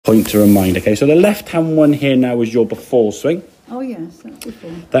point to remind. Okay, so the left-hand one here now is your before swing. Oh yes, that's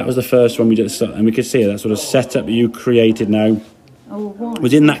before. That was the first one we did, and we could see that sort of setup you created now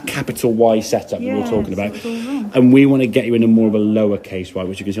was in that capital Y setup we were talking about. And we want to get you in a more of a lowercase Y,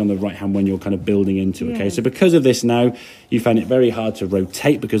 which you can see on the right-hand one you're kind of building into. Okay, so because of this now, you found it very hard to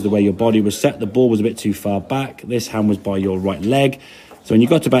rotate because the way your body was set, the ball was a bit too far back. This hand was by your right leg. So when you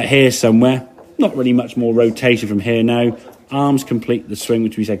got to about here somewhere, not really much more rotation from here now. Arms complete the swing,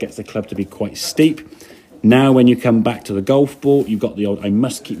 which we said gets the club to be quite steep. Now when you come back to the golf ball, you've got the old I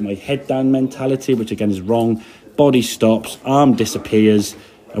must keep my head down mentality, which again is wrong. Body stops, arm disappears,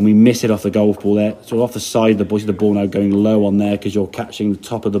 and we miss it off the golf ball there. So off the side of the ball, see the ball now going low on there because you're catching the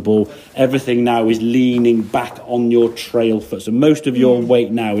top of the ball. Everything now is leaning back on your trail foot. So most of your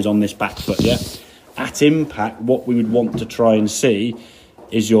weight now is on this back foot, yeah? At impact, what we would want to try and see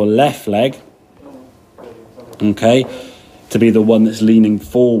is your left leg, okay, to be the one that's leaning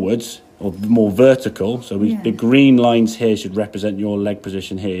forwards or more vertical. So the green lines here should represent your leg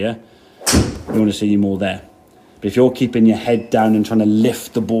position here, yeah? We want to see you more there. But if you're keeping your head down and trying to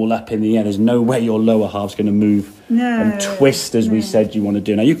lift the ball up in the air, there's no way your lower half's going to move and twist as we said you want to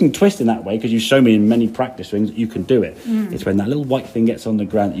do. Now, you can twist in that way because you show me in many practice swings that you can do it. It's when that little white thing gets on the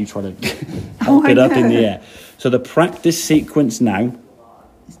ground that you try to help it up in the air. So the practice sequence now,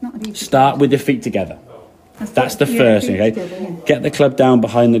 start with your feet together. That's the first thing, okay? Get the club down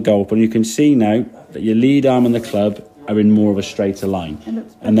behind the goal ball. You can see now that your lead arm and the club are in more of a straighter line.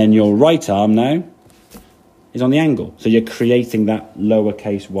 And then your right arm now is on the angle. So you're creating that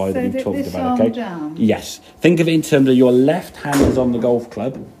lowercase y that we've talked about, okay? Down. Yes. Think of it in terms of your left hand is on the golf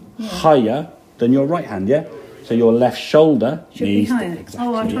club higher than your right hand, yeah? So your left shoulder needs to, exactly.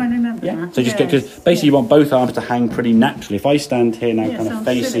 Oh, I'll try and remember that. So just because basically you want both arms to hang pretty naturally. If I stand here now kind of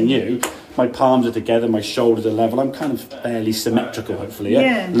facing you, my palms are together, my shoulders are level. I'm kind of fairly symmetrical, hopefully,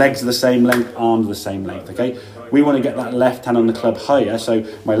 yeah? Legs are the same length, arms are the same length, okay? We want to get that left hand on the club higher, so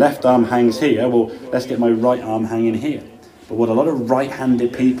my left arm hangs here. Well, let's get my right arm hanging here. But what a lot of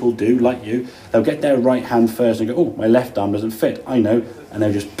right-handed people do, like you, they'll get their right hand first and go, oh, my left arm doesn't fit, I know, and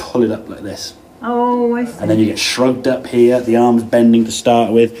they'll just pull it up like this. Oh, I see. And then you get shrugged up here, the arm's bending to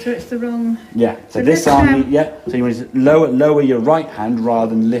start with. So it's the wrong... Yeah, so this arm, so you want to lower your right hand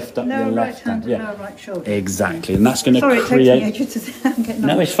rather than lift up your left hand. Lower right shoulder. Exactly, and that's going to create... Sorry, it takes me ages to get...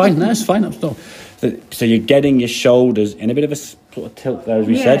 No, it's fine, no, it's fine, I'm still... So you're getting your shoulders in a bit of a sort of tilt there, as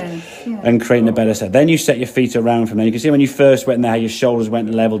we said, and creating a better set. Then you set your feet around from there. You can see when you first went there, how your shoulders went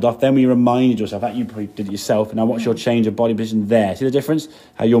and levelled off. Then we reminded yourself, that you probably did it yourself. Now what's your change of body position there? See the difference?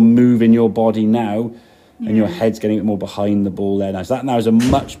 How you're moving your body now, and your head's getting a bit more behind the ball there now. So that now is a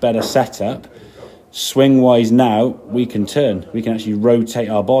much better setup. Swing-wise now, we can turn. We can actually rotate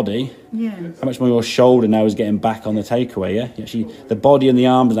our body. How much more your shoulder now is getting back on the takeaway, yeah? Actually, the body and the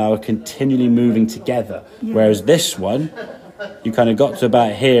arms now are continually moving together. Whereas this one, you kind of got to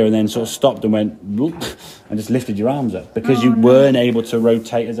about here and then sort of stopped and went, whoop, and just lifted your arms up because you weren't able to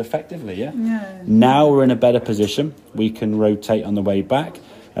rotate as effectively, yeah? Now we're in a better position. We can rotate on the way back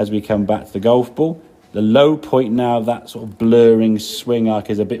as we come back to the golf ball. The low point now, that sort of blurring swing arc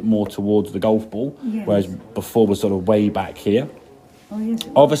is a bit more towards the golf ball, whereas before was sort of way back here.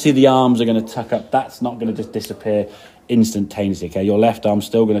 Obviously, the arms are going to tuck up. That's not going to just disappear instantaneously, okay? Your left arm's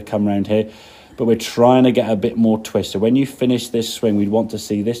still going to come around here, but we're trying to get a bit more twist. So when you finish this swing, we'd want to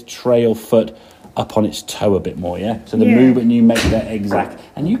see this trail foot up on its toe a bit more, yeah? So the movement you make there exact,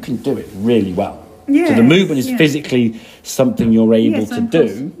 and you can do it really well. So the movement is physically something you're able to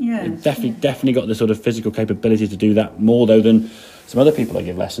do. You've definitely got the sort of physical capability to do that more, though, than some other people I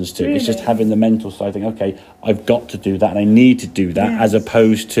give lessons to. It's just having the mental side thing, okay, I've got to do that and I need to do that, as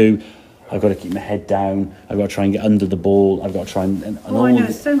opposed to I've got to keep my head down, I've got to try and get under the ball, I've got to try and all I know,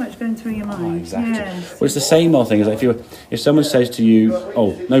 there's so much going through your mind. Exactly. Well, it's the same old thing as if someone says to you,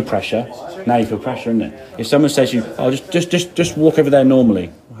 oh, no pressure, now you feel pressure, isn't it? If someone says to you, oh, just walk over there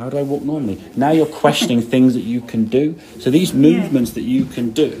normally. How do I walk normally? Now you're questioning things that you can do. So these movements that you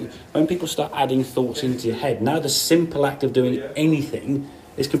can do, when people start adding thoughts into your head, now the simple act of doing anything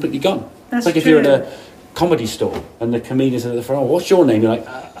is completely gone. It's like if you're at a comedy store and the comedians are at the front, oh, what's your name? You're like,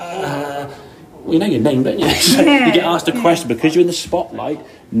 well, you know your name, don't you? So you get asked a question because you're in the spotlight.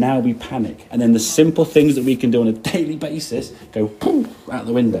 Now we panic, and then the simple things that we can do on a daily basis go poof, out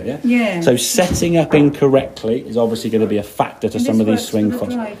the window. So setting up incorrectly is obviously going to be a factor to some of these swing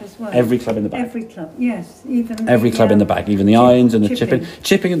shots. Every club in the bag. Every club, yes, even every club in the bag, even the irons and the chipping.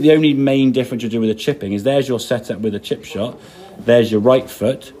 Chipping. The only main difference you do with the chipping is there's your setup with a chip shot. There's your right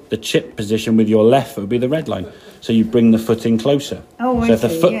foot. The chip position with your left foot would be the red line. So you bring the foot in closer. So if the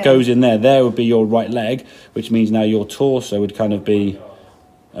foot goes in there, there would be your right leg, which means now your torso would kind of be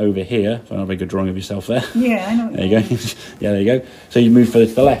over here. So not a very good drawing of yourself there. Yeah, I know. What There you go. Yeah, there you go. So you move further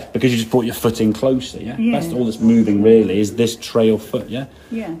to the left because you just brought your foot in closer, yeah? Yeah. That's all that's moving really, is this trail foot, yeah?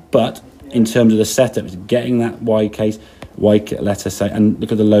 Yeah. But in terms of the setup, it's getting that wide case, white letter say, and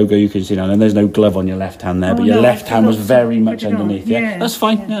look at the logo you can see now, and there's no glove on your left hand there, Oh, but your no, left hand was very put much it on. underneath, yeah? Yeah, That's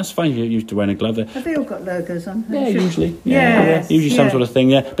fine, yeah. yeah, that's fine, you're used to wearing a glove there. Have they all got logos on? Yeah, Should- usually. Yes, Usually some yeah. sort of thing,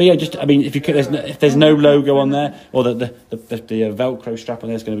 yeah. But yeah, just, I mean, if you could, if there's no logo on there, or the Velcro strap on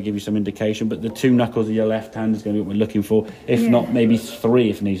there is going to give you some indication, but the two knuckles of your left hand is going to be what we're looking for. If Yeah. not, maybe three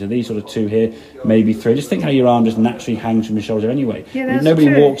if needed. So these sort of two here, maybe three. Just think how your arm just naturally hangs from your shoulder anyway. Yeah, I mean, that's nobody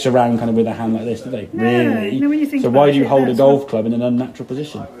true. walks around kind of with a hand like this, do they? No, Really? no, when you think So why about do you it, hold a that's golf what- club in an unnatural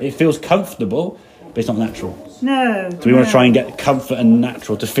position? It feels comfortable, but it's not natural. No. So we want to try and get comfort and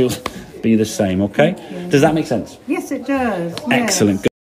natural to feel be the same, okay? Does that make sense? Yes, it does. Yes. Excellent.